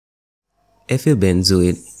Ethyl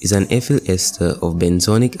benzoate is an ethyl ester of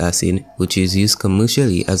benzoic acid which is used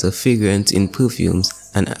commercially as a fragrant in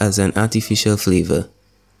perfumes and as an artificial flavor.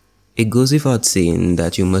 It goes without saying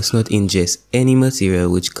that you must not ingest any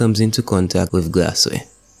material which comes into contact with glassware.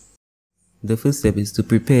 The first step is to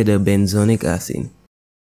prepare the benzoic acid.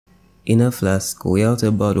 In a flask, weigh out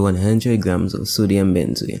about 100 grams of sodium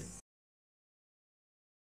benzoate.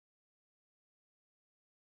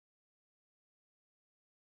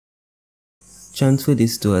 Transfer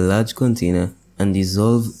this to a large container and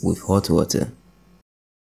dissolve with hot water.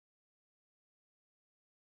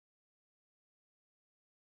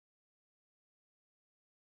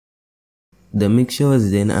 The mixture was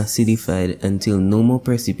then acidified until no more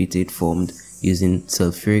precipitate formed using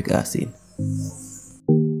sulfuric acid.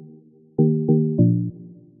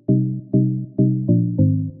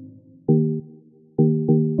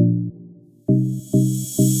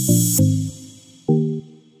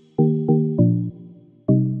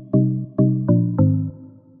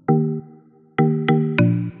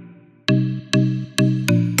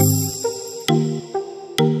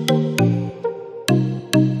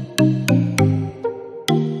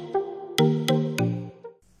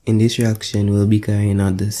 In this reaction, we'll be carrying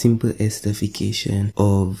out the simple esterification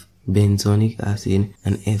of benzoic acid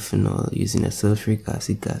and ethanol using a sulfuric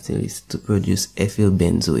acid catalyst to produce ethyl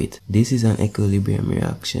benzoate. This is an equilibrium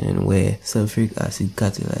reaction where sulfuric acid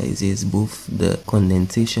catalyzes both the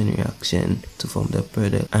condensation reaction to form the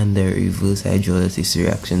product and the reverse hydrolysis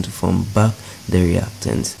reaction to form back the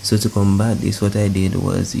reactants. So to combat this, what I did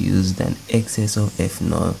was use an excess of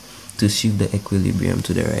ethanol to shift the equilibrium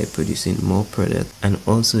to the right, producing more product, and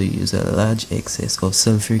also use a large excess of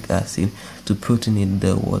sulfuric acid to protonate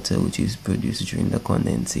the water which is produced during the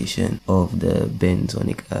condensation of the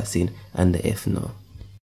benzoic acid and the ethanol.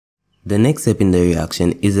 The next step in the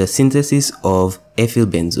reaction is the synthesis of ethyl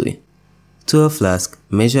benzoate. To a flask,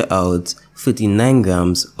 measure out 39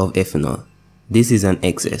 grams of ethanol. This is an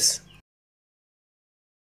excess.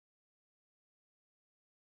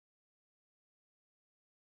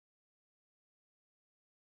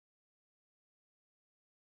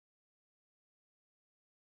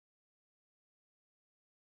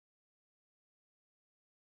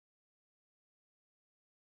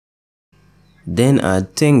 Then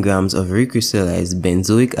add 10 grams of recrystallized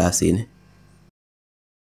benzoic acid.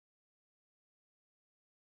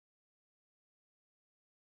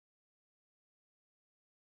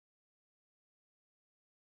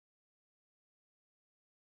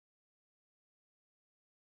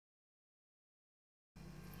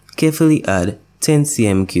 Carefully add 10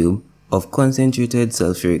 cm³ of concentrated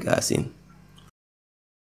sulfuric acid.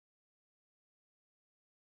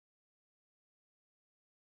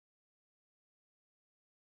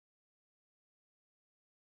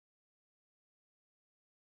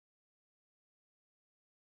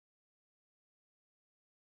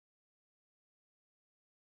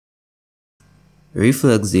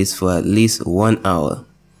 Reflux this for at least 1 hour.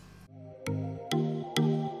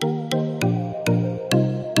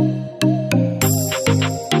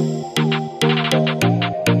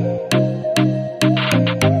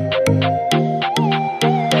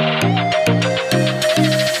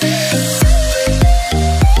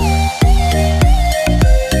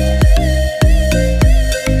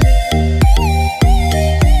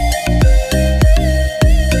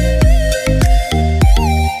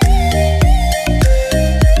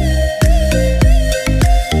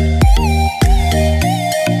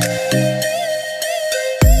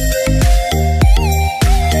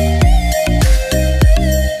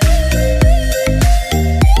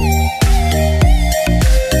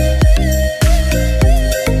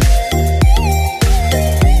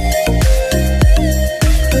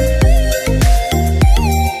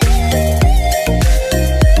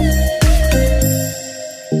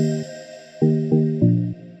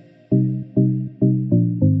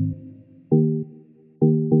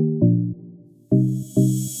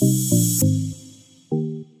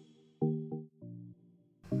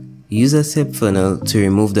 Use a SEP funnel to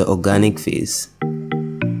remove the organic phase.